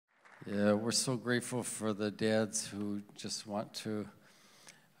Yeah, we're so grateful for the dads who just want to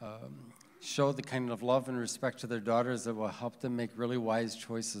show the kind of love and respect to their daughters that will help them make really wise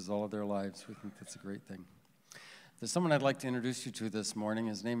choices all of their lives. We think that's a great thing. There's someone I'd like to introduce you to this morning.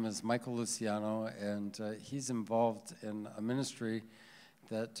 His name is Michael Luciano, and he's involved in a ministry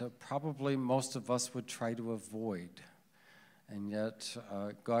that probably most of us would try to avoid. And yet,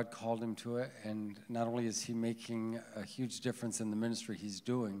 God called him to it, and not only is he making a huge difference in the ministry he's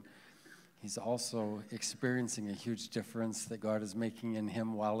doing, he's also experiencing a huge difference that God is making in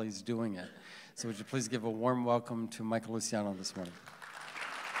him while he's doing it. So would you please give a warm welcome to Michael Luciano this morning.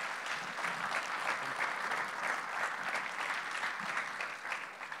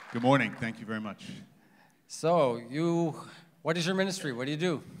 Good morning. Thank you very much. So what is your ministry? What do you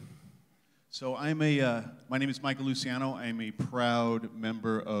do? So my name is Michael Luciano. I'm a proud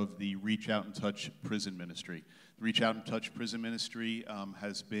member of the Reach Out and Touch Prison Ministry. The Reach Out and Touch Prison Ministry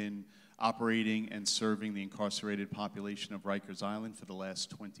has been operating and serving the incarcerated population of Rikers Island for the last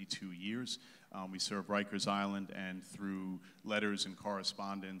 22 years. We serve Rikers Island, and through letters and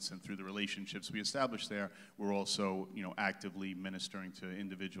correspondence and through the relationships we establish there, we're also actively ministering to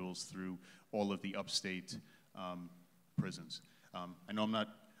individuals through all of the upstate prisons. I know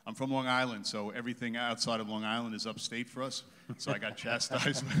I'm from Long Island, so everything outside of Long Island is upstate for us. So I got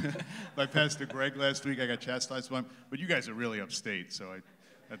chastised by Pastor Greg last week. I got chastised by him. But you guys are really upstate, so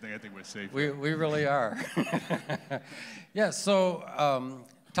I think we're safe. We really are. Yeah, so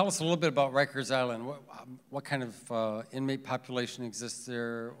tell us a little bit about Rikers Island. What kind of inmate population exists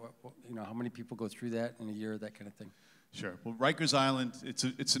there? How many people go through that in a year, that kind of thing? Sure. Well, Rikers Island,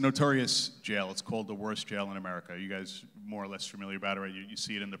 it's a notorious jail. It's called the worst jail in America. You guys more or less familiar about it, right? You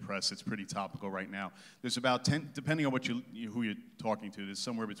see it in the press. It's pretty topical right now. There's about 10, depending on who you're talking to, there's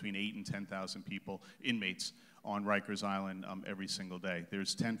somewhere between 8,000 and 10,000 people, inmates, on Rikers Island every single day.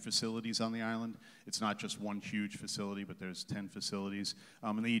 There's 10 facilities on the island. It's not just one huge facility, but there's 10 facilities,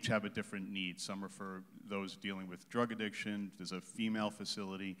 and they each have a different need. Some are for those dealing with drug addiction. There's a female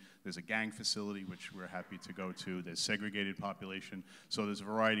facility. There's a gang facility, which we're happy to go to. There's segregated population. So there's a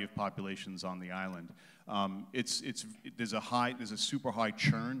variety of populations on the island. There's a super high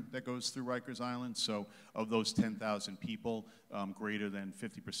churn that goes through Rikers Island. So of those 10,000 people, greater than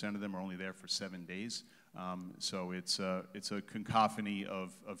 50% of them are only there for 7 days. So it's a cacophony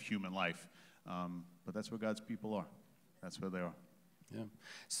of human life, but that's where God's people are. That's where they are. Yeah.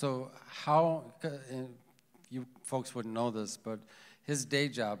 So how, you folks wouldn't know this, but his day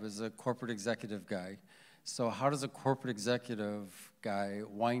job is a corporate executive guy. So how does a corporate executive guy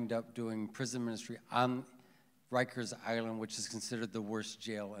wind up doing prison ministry on Rikers Island, which is considered the worst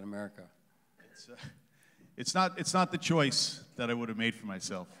jail in America? It's not the choice that I would have made for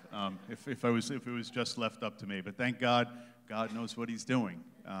myself if it was just left up to me. But thank God, God knows what He's doing.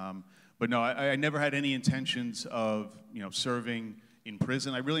 But no, I never had any intentions of serving in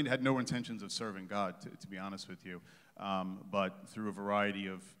prison. I really had no intentions of serving God, to be honest with you. But through a variety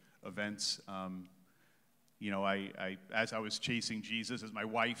of events, as I was chasing Jesus, as my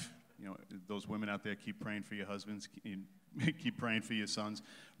wife, those women out there, keep praying for your husbands. Keep praying for your sons.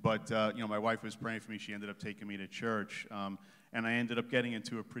 But, my wife was praying for me. She ended up taking me to church. And I ended up getting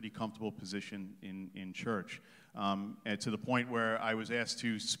into a pretty comfortable position in church. And to the point where I was asked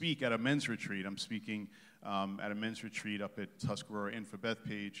to speak at a men's retreat. I'm speaking at a men's retreat up at Tuscarora Inn for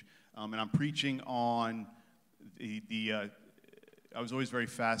Bethpage. And I'm preaching on I was always very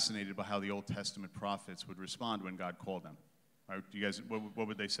fascinated by how the Old Testament prophets would respond when God called them. Right? You guys, what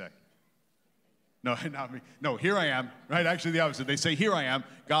would they say? No, not me. No, here I am, right? Actually, the opposite. They say, here I am.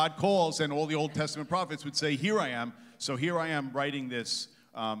 God calls, and all the Old Testament prophets would say, here I am. So here I am writing this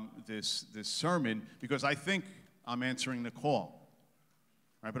sermon because I think I'm answering the call,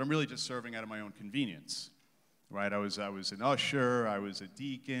 right? But I'm really just serving out of my own convenience, right? I was an usher, I was a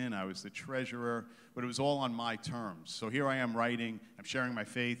deacon, I was the treasurer, but it was all on my terms. So here I am writing, I'm sharing my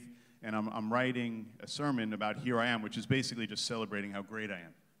faith, and I'm writing a sermon about here I am, which is basically just celebrating how great I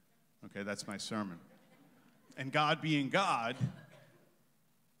am. Okay, that's my sermon. And God being God,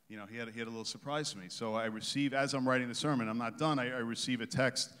 he had a little surprise for me. So I receive, as I'm writing the sermon, I'm not done, I receive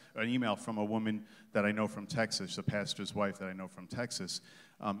an email from a woman that I know from Texas, a pastor's wife that I know from Texas,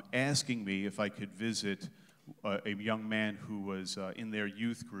 asking me if I could visit a young man who was in their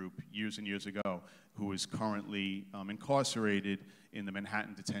youth group years and years ago, who is currently incarcerated in the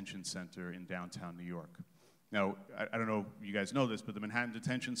Manhattan Detention Center in downtown New York. Now, I don't know if you guys know this, but the Manhattan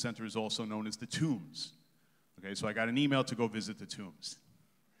Detention Center is also known as the Tombs. Okay, so I got an email to go visit the Tombs.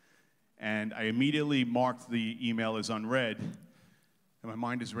 And I immediately marked the email as unread, and my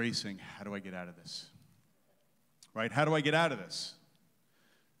mind is racing. How do I get out of this? Right? How do I get out of this?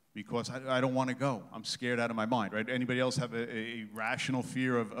 because I don't want to go. I'm scared out of my mind, right? Anybody else have a rational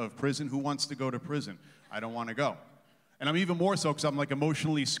fear of prison? Who wants to go to prison? I don't want to go. And I'm even more so because I'm like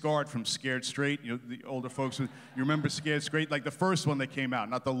emotionally scarred from Scared Straight. You know, the older folks, you remember Scared Straight? Like the first one that came out,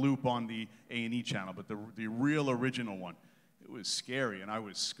 not the loop on the A&E channel, but the real original one. It was scary, and I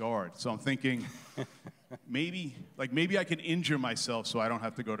was scarred. So I'm thinking, maybe I can injure myself so I don't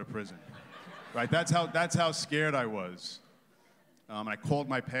have to go to prison, right? That's how scared I was. I called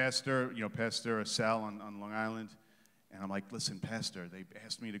my pastor, Pastor Sal on Long Island, and I'm like, listen, Pastor, they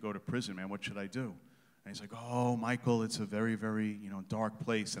asked me to go to prison, man. What should I do? And he's like, oh, Michael, it's a very, very, dark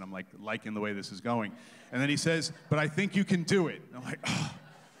place. And I'm like, liking the way this is going. And then he says, but I think you can do it. And I'm like, oh.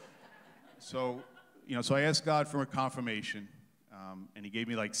 So, so I asked God for a confirmation, and he gave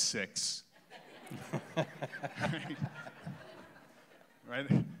me like 6. Right?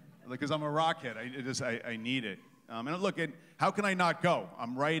 Because I'm a rockhead. I need it. And look, how can I not go?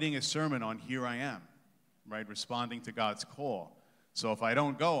 I'm writing a sermon on Here I Am, right? Responding to God's call. So if I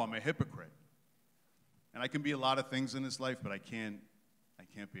don't go, I'm a hypocrite. And I can be a lot of things in this life, but I can't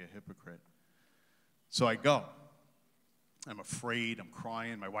be a hypocrite. So I go. I'm afraid. I'm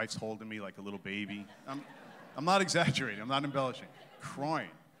crying. My wife's holding me like a little baby. I'm not exaggerating. I'm not embellishing. Crying.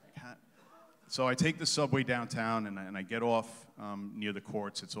 So I take the subway downtown, and I get off near the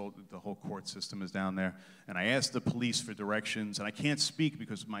courts. The whole court system is down there. And I ask the police for directions, and I can't speak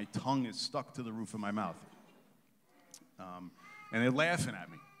because my tongue is stuck to the roof of my mouth. And they're laughing at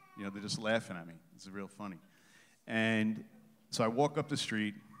me. They're just laughing at me. It's real funny. And so I walk up the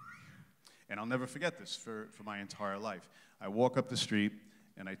street, and I'll never forget this for my entire life. I walk up the street,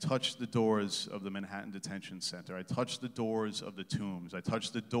 and I touch the doors of the Manhattan Detention Center. I touch the doors of the tombs. I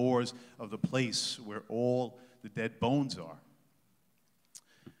touch the doors of the place where all the dead bones are.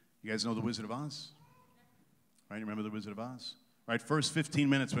 You guys know The Wizard of Oz? Right? You remember The Wizard of Oz? Right? First 15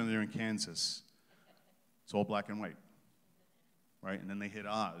 minutes when they're in Kansas, it's all black and white. Right? And then they hit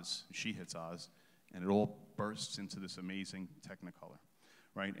Oz, she hits Oz, and it all bursts into this amazing Technicolor.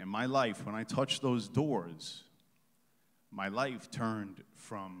 Right? And my life, when I touched those doors, my life turned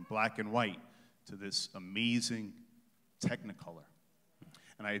from black and white to this amazing Technicolor.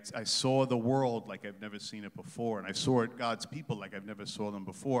 And I saw the world like I've never seen it before, and I saw God's people like I've never saw them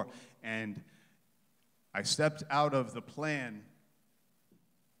before. And I stepped out of the plan.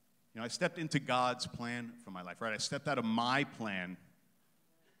 I stepped into God's plan for my life, right? I stepped out of my plan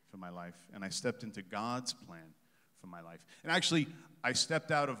for my life, and I stepped into God's plan for my life. And actually, I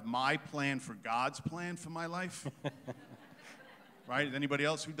stepped out of my plan for God's plan for my life. Right? Anybody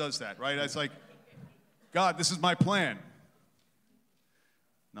else who does that, right? It's like, God, this is my plan.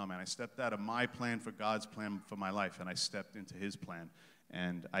 No, man, I stepped out of my plan for God's plan for my life, and I stepped into his plan.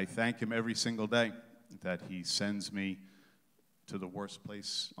 And I thank him every single day that he sends me to the worst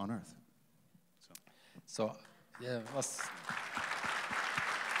place on earth. So yeah,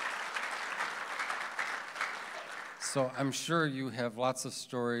 So I'm sure you have lots of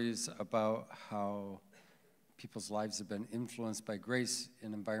stories about how people's lives have been influenced by grace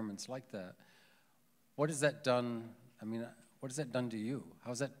in environments like that. What has that done? What has that done to you? How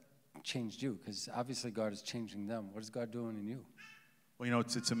has that changed you? Because obviously God is changing them. What is God doing in you? Well,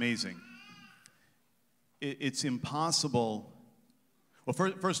 it's amazing. It's impossible. Well,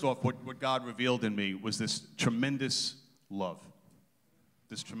 first off, what God revealed in me was this tremendous love.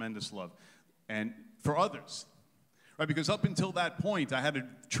 This tremendous love. And for others, right? Because up until that point, I had a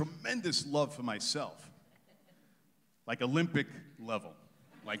tremendous love for myself. Like Olympic level.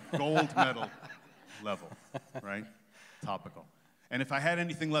 Like gold medal level, right? Topical. And if I had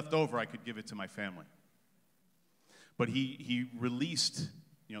anything left over, I could give it to my family. But he released,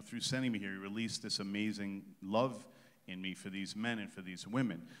 through sending me here, he released this amazing love in me for these men and for these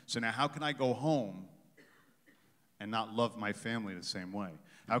women. So now how can I go home and not love my family the same way?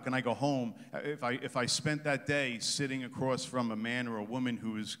 How can I go home if I spent that day sitting across from a man or a woman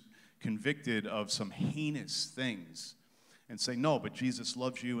who is convicted of some heinous things and say, no, but Jesus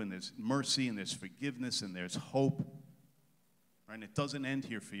loves you, and there's mercy, and there's forgiveness, and there's hope, right? And it doesn't end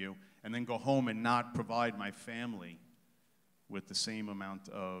here for you, and then go home and not provide my family with the same amount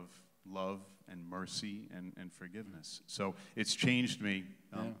of love and mercy and forgiveness. So it's changed me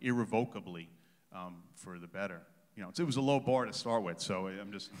irrevocably for the better. It was a low bar to start with, so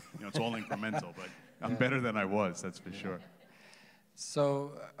I'm just, it's all incremental, but I'm better than I was, that's for sure.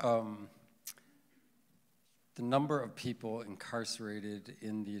 So the number of people incarcerated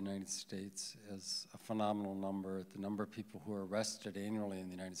in the United States is a phenomenal number. The number of people who are arrested annually in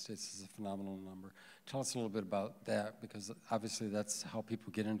the United States is a phenomenal number. Tell us a little bit about that, because obviously that's how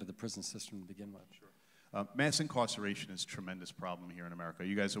people get into the prison system to begin with. Sure. Mass incarceration is a tremendous problem here in America. Are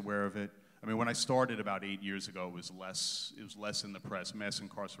you guys aware of it? I mean, when I started about 8 years ago, it was less in the press. Mass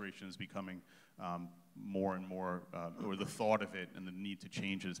incarceration is becoming more and more, or the thought of it and the need to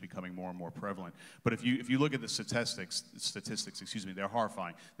change it is becoming more and more prevalent. But if you look at the statistics, they're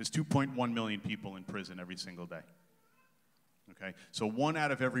horrifying. There's 2.1 million people in prison every single day. Okay, so 1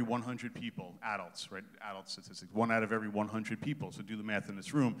 out of every 100 people, adults, right? Adult statistics. 1 out of every 100 people, so do the math in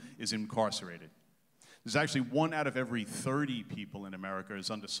this room, is incarcerated. There's actually 1 out of every 30 people in America is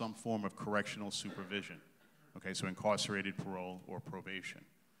under some form of correctional supervision. Okay, so incarcerated, parole, or probation.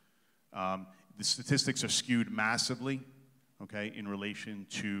 The statistics are skewed massively, okay, in relation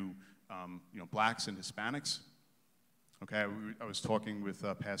to blacks and Hispanics. Okay, I was talking with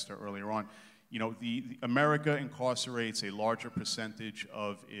Pastor earlier on. You know, the America incarcerates a larger percentage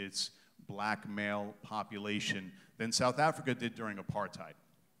of its black male population than South Africa did during apartheid.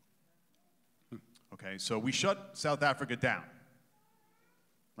 Okay, so we shut South Africa down,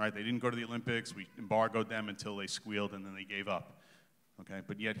 right? They didn't go to the Olympics. We embargoed them until they squealed and then they gave up. Okay,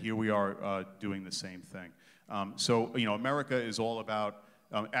 but yet here we are doing the same thing. So, you know, America is all about,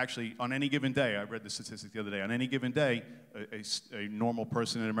 actually, on any given day, I read the statistic the other day, on any given day, a normal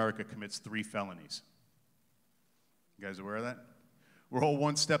person in America commits 3 felonies. You guys aware of that? We're all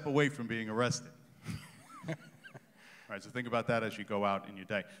 1 step away from being arrested. All right, so think about that as you go out in your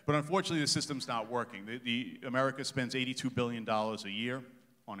day. But unfortunately, the system's not working. America spends $82 billion a year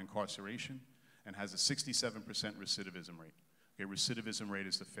on incarceration and has a 67% recidivism rate. Okay, recidivism rate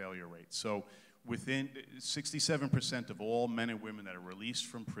is the failure rate. So within 67% of all men and women that are released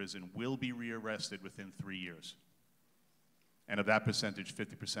from prison will be rearrested within 3 years. And of that percentage,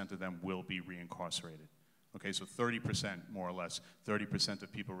 50% of them will be reincarcerated. Okay, so 30%, more or less, 30%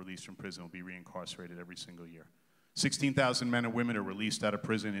 of people released from prison will be reincarcerated every single year. 16,000 men and women are released out of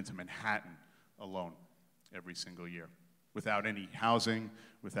prison into Manhattan alone every single year, without any housing,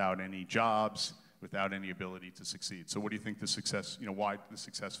 without any jobs, without any ability to succeed. So what do you think the success, you know, why the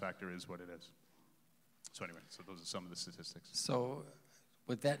success factor is what it is? So anyway, so those are some of the statistics. So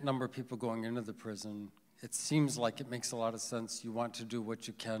with that number of people going into the prison, it seems like it makes a lot of sense. You want to do what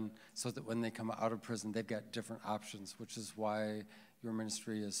you can so that when they come out of prison, they've got different options, which is why your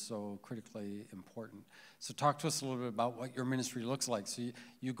ministry is so critically important. So talk to us a little bit about what your ministry looks like. So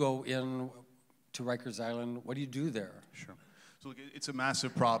you go in to Rikers Island. What do you do there? Sure. So look, it's a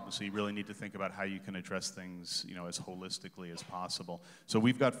massive problem, so you really need to think about how you can address things, you know, as holistically as possible. So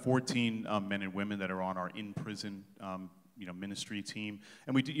we've got 14 men and women that are on our in-prison ministry team,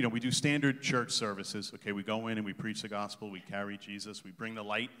 and we do standard church services. Okay, we go in and we preach the gospel, we carry Jesus, we bring the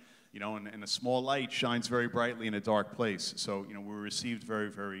light, you know, and a small light shines very brightly in a dark place. So, you know, we're received very,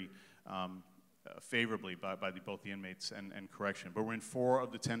 very favorably by both the inmates and correction. But we're in 4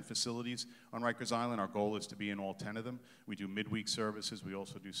 of the 10 facilities on Rikers Island. Our goal is to be in all 10 of them. We do midweek services. We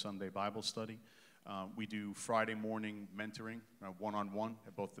also do Sunday Bible study. We do Friday morning mentoring, one-on-one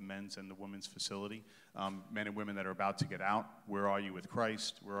at both the men's and the women's facility. Men and women that are about to get out. Where are you with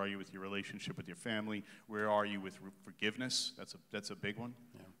Christ? Where are you with your relationship with your family? Where are you with forgiveness? That's a big one,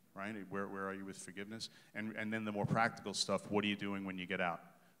 yeah. Right? Where are you with forgiveness? And then the more practical stuff, what are you doing when you get out?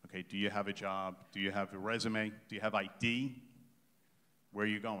 Okay, do you have a job? Do you have a resume? Do you have ID? Where are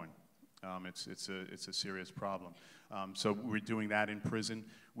you going? It's a serious problem. So we're doing that in prison.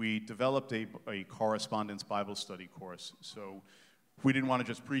 We developed a correspondence Bible study course. So we didn't want to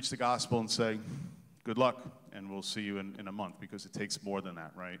just preach the gospel and say, good luck, and we'll see you in a month, because it takes more than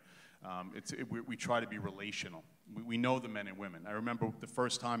that, right? We try to be relational. We know the men and women. I remember the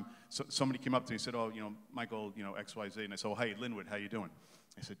first time somebody came up to me and said, oh, you know, Michael, you know, X, Y, Z. And I said, oh, hey, Linwood, how you doing?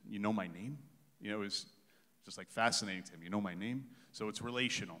 I said, you know my name? You know, it was just like fascinating to him. You know my name? So it's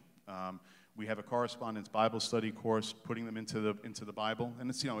relational. We have a correspondence Bible study course, putting them into the Bible, and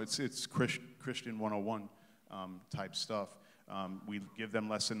it's, you know, it's Christian 101 type stuff. We give them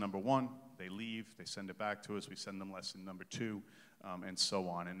lesson number 1. They leave. They send it back to us. We send them lesson number 2. And so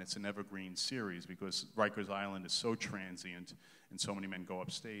on. And it's an evergreen series, because Rikers Island is so transient, and so many men go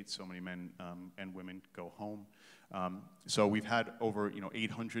upstate, so many men and women go home. So we've had over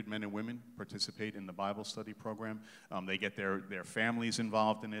 800 men and women participate in the Bible study program. They get their families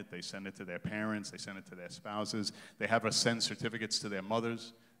involved in it. They send it to their parents. They send it to their spouses. They have us send certificates to their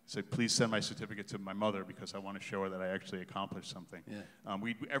mothers. Say, please send my certificate to my mother, because I want to show her that I actually accomplished something. Yeah.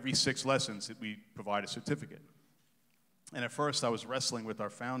 Every 6 lessons, we provide a certificate. And at first, I was wrestling with our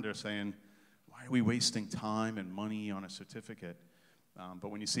founder, saying, why are we wasting time and money on a certificate?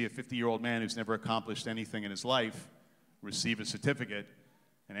 But when you see a 50-year-old man who's never accomplished anything in his life receive a certificate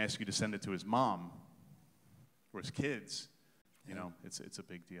and ask you to send it to his mom or his kids, You know, it's a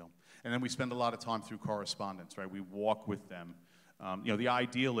big deal. And then we spend a lot of time through correspondence, right? We walk with them. You know, the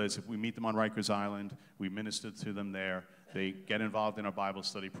ideal is if we meet them on Rikers Island, we minister to them there, they get involved in our Bible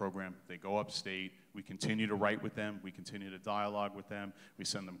study program, they go upstate, we continue to write with them, we continue to dialogue with them, we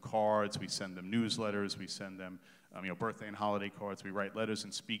send them cards, we send them newsletters, we send them you know, birthday and holiday cards, we write letters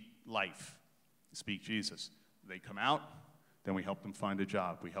and speak life, speak Jesus. They come out, then we help them find a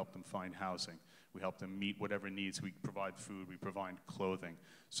job, we help them find housing. We help them meet whatever needs. We provide food. We provide clothing.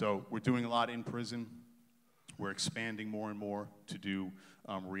 So we're doing a lot in prison. We're expanding more and more to do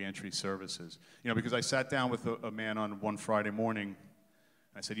reentry services. You know, because I sat down with a man on one Friday morning.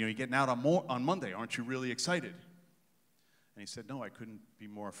 I said, you know, you're getting out on Monday. Aren't you really excited? And he said, no, I couldn't be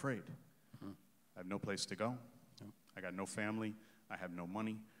more afraid. I have no place to go. I got no family. I have no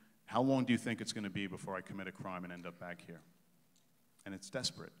money. How long do you think it's going to be before I commit a crime and end up back here? And it's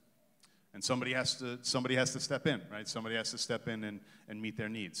desperate. And somebody has to step in, right? Somebody has to step in and meet their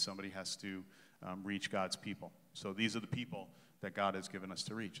needs. Somebody has to reach God's people. So these are the people that God has given us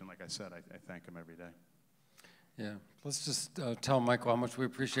to reach. And like I said, I thank him every day. Yeah, let's just tell Michael how much we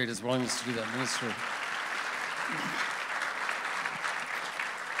appreciate his willingness to do that ministry.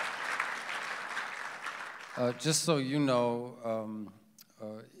 Just so you know,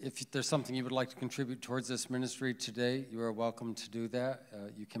 if there's something you would like to contribute towards this ministry today, you are welcome to do that.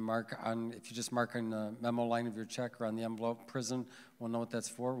 You can mark on, if you just mark on the memo line of your check or on the envelope, prison, we'll know what that's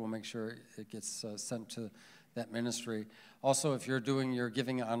for. We'll make sure it gets sent to that ministry. Also, if you're doing your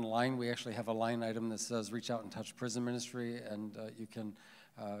giving online, we actually have a line item that says reach out and touch prison ministry, and you can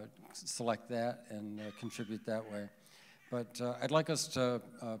select that and contribute that way. But I'd like us to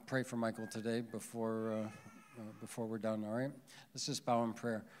pray for Michael today before we're done, all right? Let's just bow in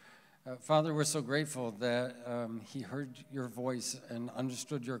prayer. Father, we're so grateful that he heard your voice and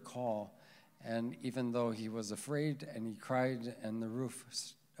understood your call. And even though he was afraid and he cried and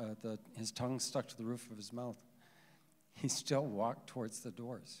his tongue stuck to the roof of his mouth, he still walked towards the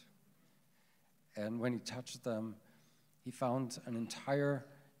doors. And when he touched them, he found an entire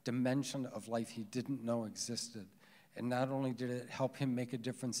dimension of life he didn't know existed. And not only did it help him make a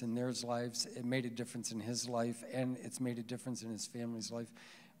difference in their lives, it made a difference in his life, and it's made a difference in his family's life.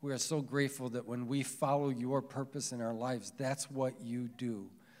 We are so grateful that when we follow your purpose in our lives, that's what you do.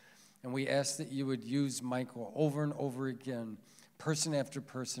 And we ask that you would use Michael over and over again, person after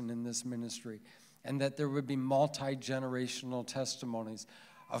person in this ministry, and that there would be multi-generational testimonies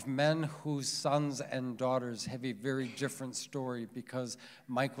of men whose sons and daughters have a very different story because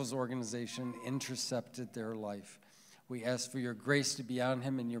Michael's organization intercepted their life. We ask for your grace to be on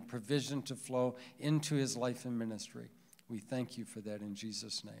him and your provision to flow into his life and ministry. We thank you for that in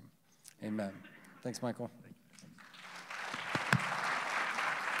Jesus' name. Amen. Thanks, Michael.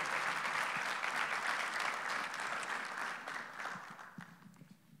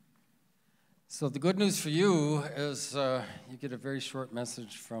 So the good news for you is you get a very short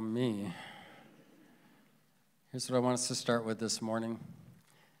message from me. Here's what I want us to start with this morning,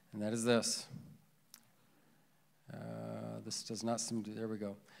 and that is this. This does not seem to, there we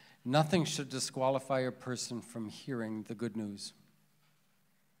go. Nothing should disqualify a person from hearing the good news.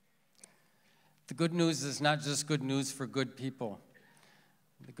 The good news is not just good news for good people.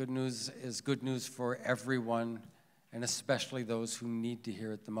 The good news is good news for everyone, and especially those who need to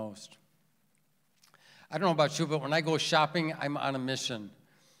hear it the most. I don't know about you, but when I go shopping, I'm on a mission.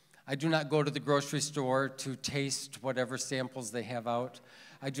 I do not go to the grocery store to taste whatever samples they have out.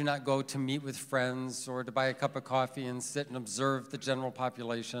 I do not go to meet with friends or to buy a cup of coffee and sit and observe the general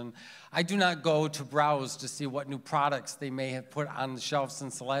population. I do not go to browse to see what new products they may have put on the shelf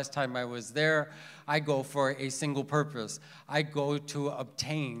since the last time I was there. I go for a single purpose. I go to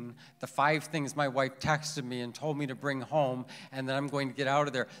obtain the 5 things my wife texted me and told me to bring home, and then I'm going to get out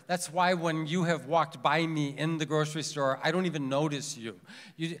of there. That's why when you have walked by me in the grocery store, I don't even notice you.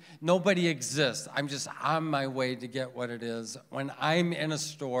 Nobody exists. I'm just on my way to get what it is. When I'm in a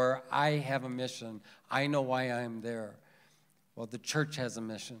store, I have a mission. I know why I'm there. Well, the church has a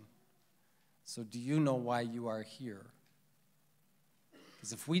mission. So do you know why you are here?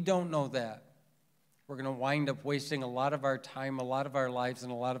 Because if we don't know that, we're going to wind up wasting a lot of our time, a lot of our lives,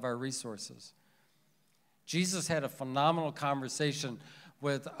 and a lot of our resources. Jesus had a phenomenal conversation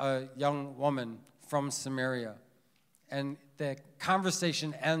with a young woman from Samaria. And the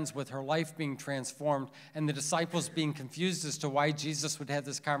conversation ends with her life being transformed and the disciples being confused as to why Jesus would have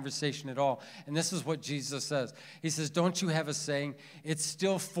this conversation at all. And this is what Jesus says. He says, don't you have a saying? It's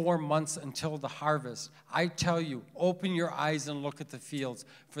still 4 months until the harvest. I tell you, open your eyes and look at the fields,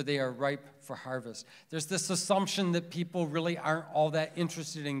 for they are ripe for harvest. There's this assumption that people really aren't all that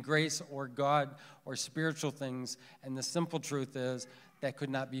interested in grace or God or spiritual things. And the simple truth is that could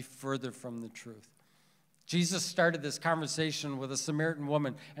not be further from the truth. Jesus started this conversation with a Samaritan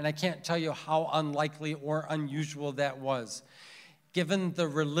woman, and I can't tell you how unlikely or unusual that was. Given the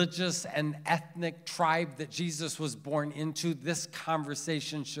religious and ethnic tribe that Jesus was born into, this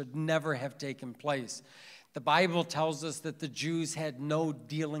conversation should never have taken place. The Bible tells us that the Jews had no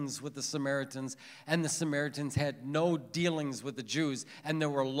dealings with the Samaritans, and the Samaritans had no dealings with the Jews, and there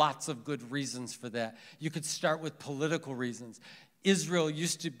were lots of good reasons for that. You could start with political reasons. Israel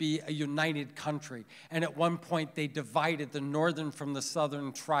used to be a united country, and at one point they divided the northern from the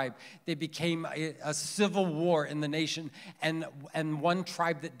southern tribe. They became a civil war in the nation, and one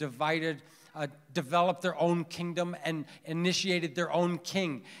tribe that divided developed their own kingdom and initiated their own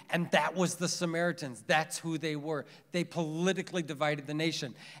king, and that was the Samaritans. That's who they were. They politically divided the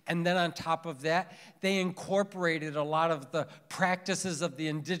nation. And then on top of that, they incorporated a lot of the practices of the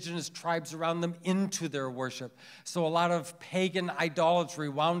indigenous tribes around them into their worship. So a lot of pagan idolatry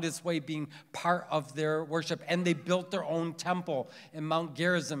wound its way being part of their worship, and they built their own temple in Mount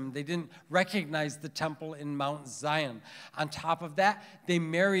Gerizim. They didn't recognize the temple in Mount Zion. On top of that, they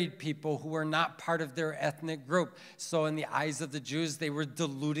married people who were not part of their ethnic group. So in the eyes of the Jews, they were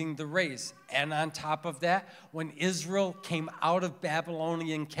diluting the race. And on top of that, when Israel came out of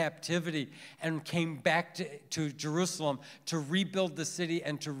Babylonian captivity and came back to Jerusalem to rebuild the city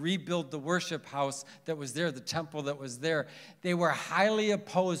and to rebuild the worship house that was there, the temple that was there, they were highly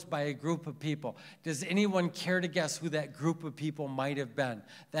opposed by a group of people. Does anyone care to guess who that group of people might have been?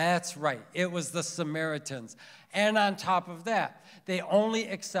 That's right. It was the Samaritans. And on top of that, they only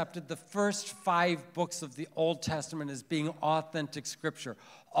accepted the first 5 books of the Old Testament as being authentic scripture.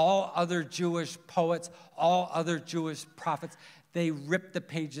 All other Jewish poets, all other Jewish prophets, they ripped the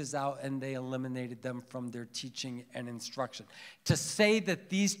pages out and they eliminated them from their teaching and instruction. To say that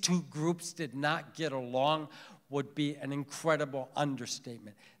these two groups did not get along would be an incredible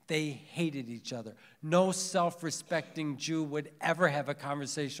understatement. They hated each other. No self-respecting Jew would ever have a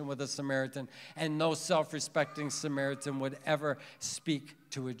conversation with a Samaritan, and no self-respecting Samaritan would ever speak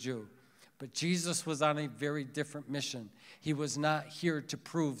to a Jew. But Jesus was on a very different mission. He was not here to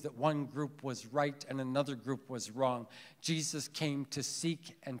prove that one group was right and another group was wrong. Jesus came to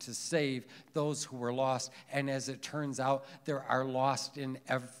seek and to save those who were lost. And as it turns out, there are lost in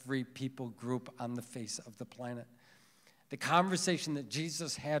every people group on the face of the planet. The conversation that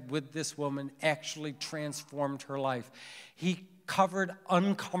Jesus had with this woman actually transformed her life. He covered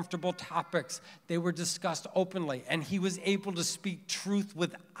uncomfortable topics. They were discussed openly, and he was able to speak truth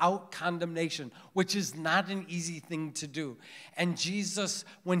without condemnation, which is not an easy thing to do. And Jesus,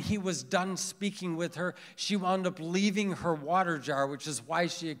 when he was done speaking with her, she wound up leaving her water jar, which is why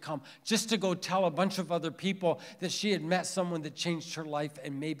she had come, just to go tell a bunch of other people that she had met someone that changed her life,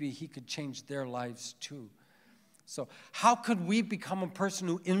 and maybe he could change their lives too. So how could we become a person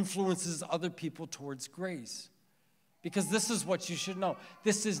who influences other people towards grace? Because this is what you should know.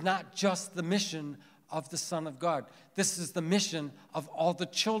 This is not just the mission of the Son of God. This is the mission of all the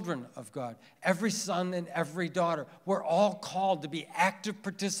children of God. Every son and every daughter. We're all called to be active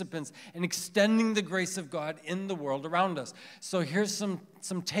participants in extending the grace of God in the world around us. So here's some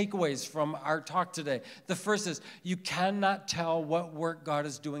takeaways from our talk today. The first is, you cannot tell what work God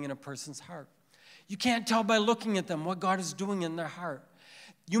is doing in a person's heart. You can't tell by looking at them what God is doing in their heart.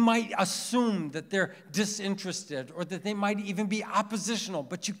 You might assume that they're disinterested or that they might even be oppositional,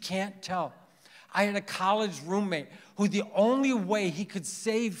 but you can't tell. I had a college roommate who the only way he could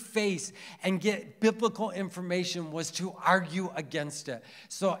save face and get biblical information was to argue against it.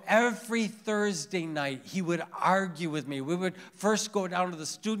 So every Thursday night, he would argue with me. We would first go down to the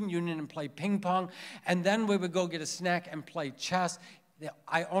student union and play ping pong, and then we would go get a snack and play chess.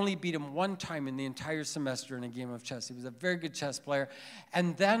 I only beat him one time in the entire semester in a game of chess. He was a very good chess player.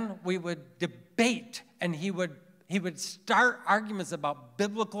 And then we would debate, and he would start arguments about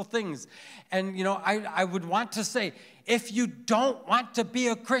biblical things. And, you know, I would want to say, if you don't want to be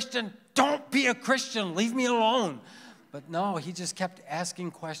a Christian, don't be a Christian. Leave me alone. But no, he just kept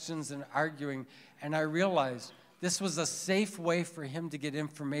asking questions and arguing. And I realized this was a safe way for him to get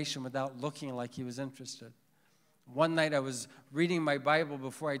information without looking like he was interested. One night I was reading my Bible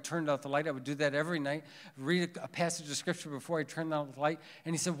before I turned out the light. I would do that every night, read a passage of Scripture before I turned out the light.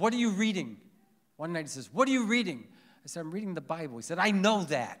 And he said, "What are you reading?" One night he says, "What are you reading?" I said, I'm reading the Bible. He said, I know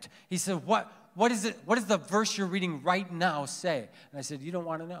that. He said, what is it? What does the verse you're reading right now say? And I said, you don't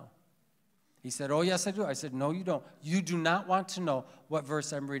want to know. He said, oh, yes, I do. I said, no, you don't. You do not want to know what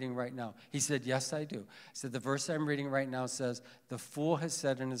verse I'm reading right now. He said, yes, I do. I said, the verse I'm reading right now says, the fool has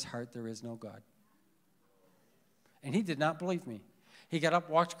said in his heart, there is no God. And he did not believe me. He got up,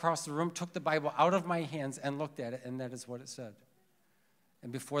 walked across the room, took the Bible out of my hands, and looked at it, and that is what it said.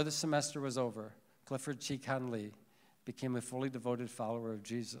 And before the semester was over, Clifford Chikhan Lee became a fully devoted follower of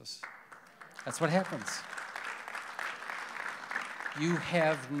Jesus. That's what happens. You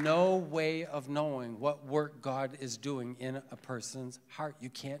have no way of knowing what work God is doing in a person's heart. You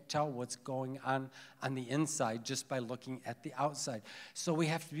can't tell what's going on the inside just by looking at the outside. So we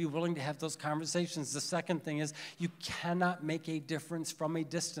have to be willing to have those conversations. The second thing is you cannot make a difference from a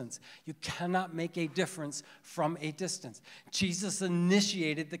distance. You cannot make a difference from a distance. Jesus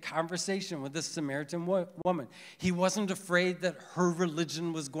initiated the conversation with this Samaritan woman. He wasn't afraid that her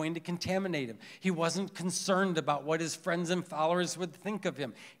religion was going to contaminate him. He wasn't concerned about what his friends and followers would think of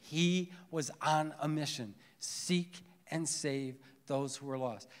him. He was on a mission. Seek and save those who are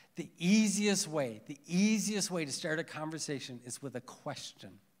lost. The easiest way to start a conversation is with a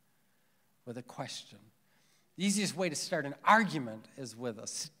question. With a question. The easiest way to start an argument is with a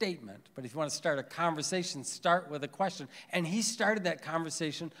statement. But if you want to start a conversation, start with a question. And he started that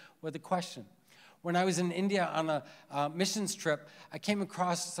conversation with a question. When I was in India on a missions trip, I came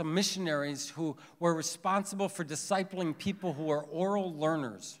across some missionaries who were responsible for discipling people who are oral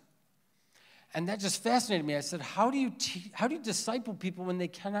learners. And that just fascinated me. I said, how do you disciple people when they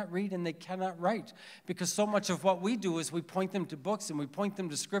cannot read and they cannot write? Because so much of what we do is we point them to books and we point them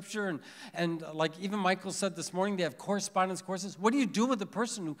to Scripture. And like even Michael said this morning, they have correspondence courses. What do you do with a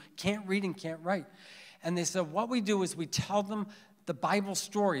person who can't read and can't write? And they said, what we do is we tell them the Bible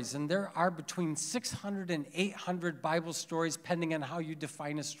stories, and there are between 600 and 800 Bible stories, depending on how you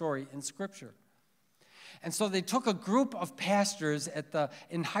define a story in Scripture. And so they took a group of pastors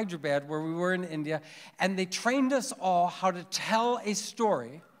in Hyderabad, where we were in India, and they trained us all how to tell a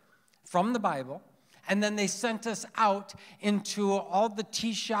story from the Bible. And then they sent us out into all the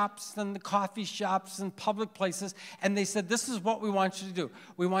tea shops and the coffee shops and public places. And they said, this is what we want you to do.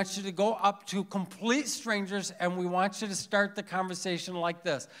 We want you to go up to complete strangers and we want you to start the conversation like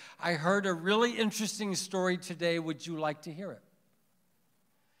this. I heard a really interesting story today. Would you like to hear it?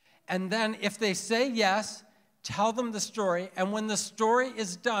 And then if they say yes, tell them the story. And when the story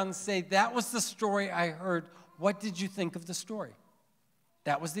is done, say, that was the story I heard. What did you think of the story?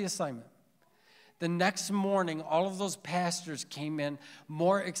 That was the assignment. The next morning, all of those pastors came in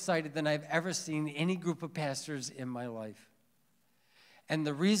more excited than I've ever seen any group of pastors in my life. And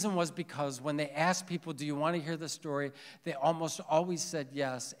the reason was because when they asked people, do you want to hear the story, they almost always said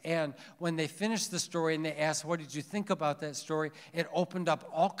yes. And when they finished the story and they asked, what did you think about that story, it opened up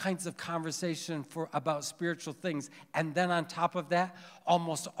all kinds of conversation about spiritual things. And then on top of that,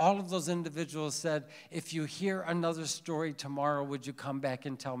 almost all of those individuals said, if you hear another story tomorrow, would you come back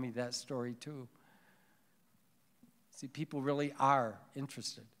and tell me that story too? See, people really are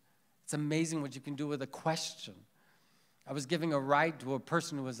interested. It's amazing what you can do with a question. I was giving a ride to a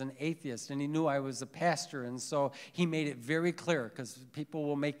person who was an atheist, and he knew I was a pastor, and so he made it very clear, because people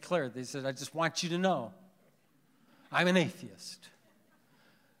will make clear. They said, I just want you to know I'm an atheist,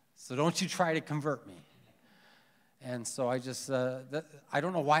 so don't you try to convert me. And so I just, I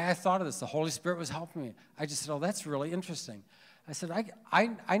don't know why I thought of this. The Holy Spirit was helping me. I just said, oh, that's really interesting. I said,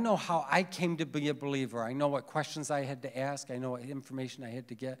 I know how I came to be a believer. I know what questions I had to ask. I know what information I had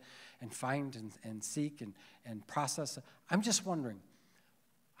to get and find and seek and process. I'm just wondering,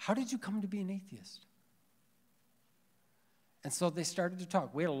 how did you come to be an atheist? And so they started to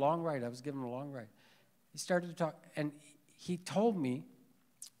talk. We had a long ride. I was giving him a long ride. He started to talk, and he told me,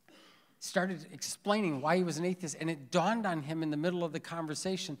 started explaining why he was an atheist, and it dawned on him in the middle of the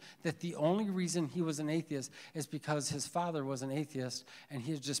conversation that the only reason he was an atheist is because his father was an atheist, and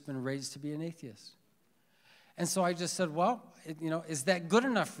he had just been raised to be an atheist. And so I just said, well, is that good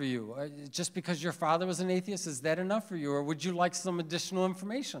enough for you? Just because your father was an atheist, is that enough for you? Or would you like some additional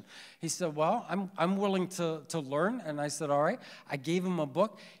information? He said, well, I'm willing to learn. And I said, all right. I gave him a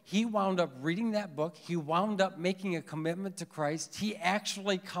book. He wound up reading that book. He wound up making a commitment to Christ. He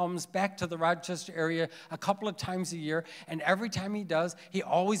actually comes back to the Rochester area a couple of times a year. And every time he does, he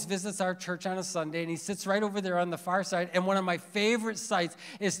always visits our church on a Sunday. And he sits right over there on the far side. And one of my favorite sights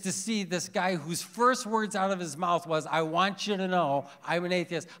is to see this guy whose first words out of his mouth was, I want you to know I'm an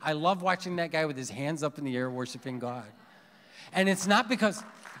atheist. I love watching that guy with his hands up in the air worshiping God. And it's not because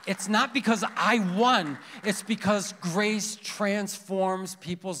I won. It's because grace transforms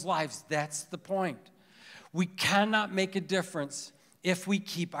people's lives. That's the point. We cannot make a difference if we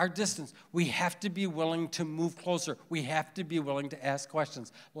keep our distance. We have to be willing to move closer. We have to be willing to ask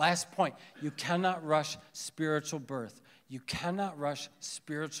questions. Last point, you cannot rush spiritual birth. You cannot rush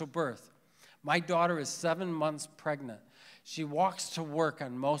spiritual birth. My daughter is 7 months pregnant. She walks to work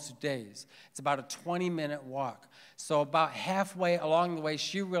on most days. It's about a 20-minute walk. So about halfway along the way,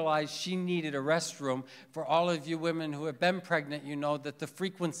 she realized she needed a restroom. For all of you women who have been pregnant, you know that the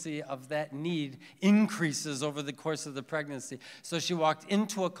frequency of that need increases over the course of the pregnancy. So she walked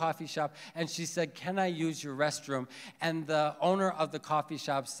into a coffee shop, and she said, "Can I use your restroom?" And the owner of the coffee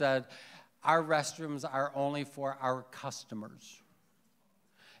shop said, "Our restrooms are only for our customers."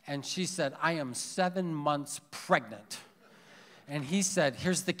 And she said, "I am 7 months pregnant." And he said,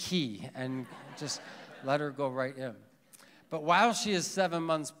 "Here's the key," and just let her go right in. But while she is 7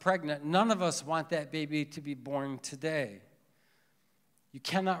 months pregnant, none of us want that baby to be born today. You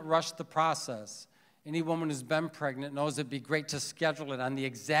cannot rush the process. Any woman who's been pregnant knows it'd be great to schedule it on the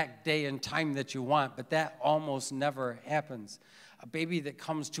exact day and time that you want, but that almost never happens. A baby that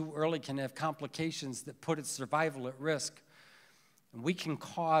comes too early can have complications that put its survival at risk. And we can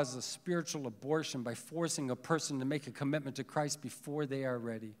cause a spiritual abortion by forcing a person to make a commitment to Christ before they are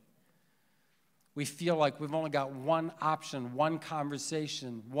ready. We feel like we've only got one option, one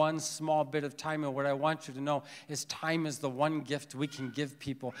conversation, one small bit of time. And what I want you to know is time is the one gift we can give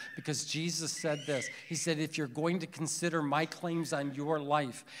people, because Jesus said this. He said, if you're going to consider my claims on your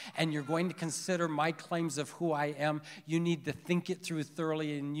life and you're going to consider my claims of who I am, you need to think it through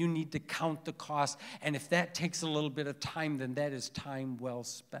thoroughly and you need to count the cost. And if that takes a little bit of time, then that is time well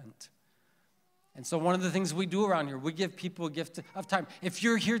spent. And so one of the things we do around here, we give people a gift of time. If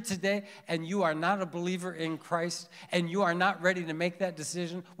you're here today and you are not a believer in Christ and you are not ready to make that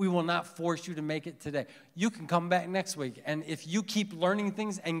decision, we will not force you to make it today. You can come back next week. And if you keep learning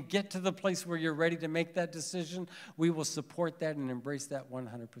things and get to the place where you're ready to make that decision, we will support that and embrace that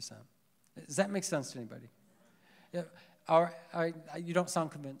 100%. Does that make sense to anybody? Yeah. All right. You don't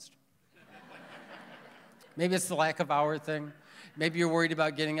sound convinced. Maybe it's the lack of hour thing. Maybe you're worried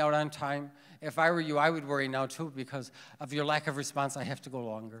about getting out on time. If I were you, I would worry now too, because of your lack of response. I have to go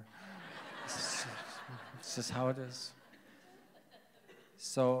longer. It's just how it is.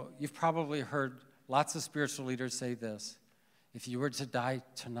 So you've probably heard lots of spiritual leaders say this: if you were to die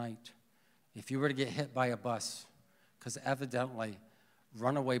tonight, if you were to get hit by a bus, because evidently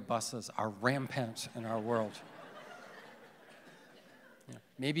runaway buses are rampant in our world.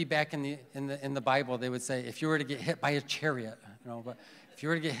 Maybe back in the Bible they would say, if you were to get hit by a chariot, but if you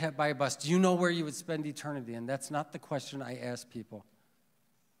were to get hit by a bus, do you know where you would spend eternity? And that's not the question I ask people.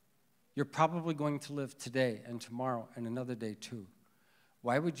 You're probably going to live today and tomorrow and another day too.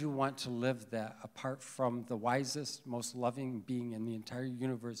 Why would you want to live that apart from the wisest, most loving being in the entire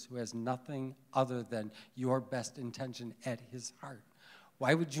universe who has nothing other than your best intention at his heart?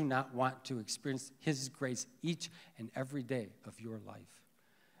 Why would you not want to experience his grace each and every day of your life?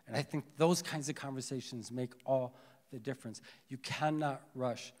 And I think those kinds of conversations make all the difference. You cannot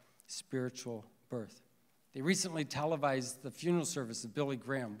rush spiritual birth. They recently televised the funeral service of Billy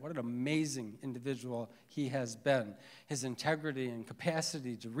Graham. What an amazing individual he has been. His integrity and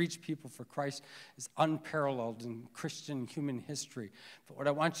capacity to reach people for Christ is unparalleled in Christian human history. But what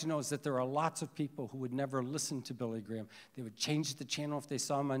I want you to know is that there are lots of people who would never listen to Billy Graham. They would change the channel if they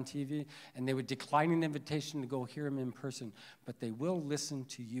saw him on TV, and they would decline an invitation to go hear him in person. But they will listen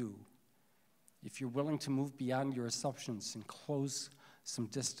to you if you're willing to move beyond your assumptions and close some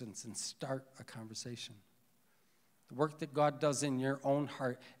distance and start a conversation. The work that God does in your own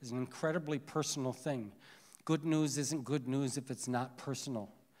heart is an incredibly personal thing. Good news isn't good news if it's not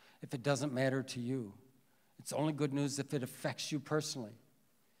personal, if it doesn't matter to you. It's only good news if it affects you personally.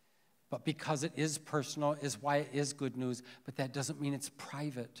 But because it is personal is why it is good news, but that doesn't mean it's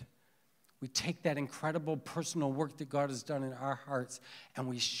private. We take that incredible personal work that God has done in our hearts and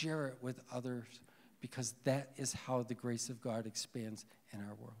we share it with others, because that is how the grace of God expands in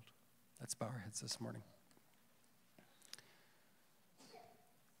our world. Let's bow our heads this morning.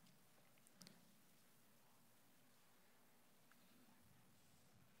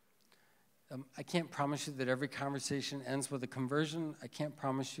 I can't promise you that every conversation ends with a conversion. I can't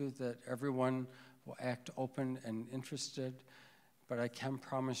promise you that everyone will act open and interested, but I can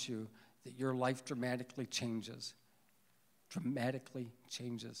promise you that your life dramatically changes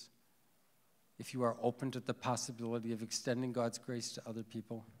if you are open to the possibility of extending God's grace to other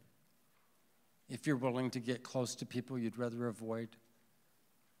people, if you're willing to get close to people you'd rather avoid,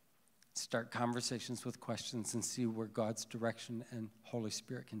 start conversations with questions and see where God's direction and Holy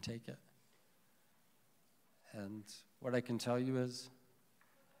Spirit can take it. And what I can tell you is,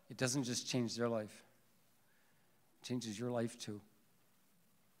 it doesn't just change their life. changes your life too.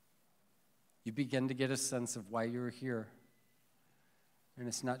 You begin to get a sense of why you're here. And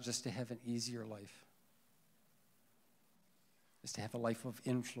it's not just to have an easier life. It's to have a life of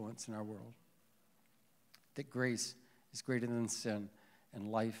influence in our world. That grace is greater than sin,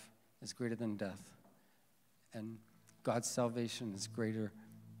 and life is greater than death. And God's salvation is greater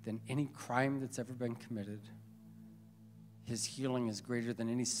than any crime that's ever been committed. His healing is greater than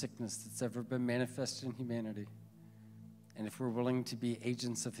any sickness that's ever been manifested in humanity. And if we're willing to be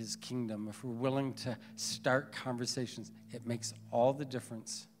agents of his kingdom, if we're willing to start conversations, it makes all the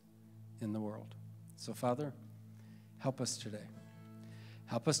difference in the world. So, Father, help us today.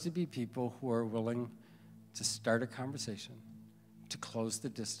 Help us to be people who are willing to start a conversation, to close the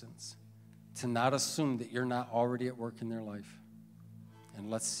distance, to not assume that you're not already at work in their life. And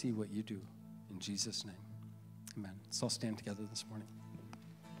let's see what you do. In Jesus' name, amen. Let's all stand together this morning.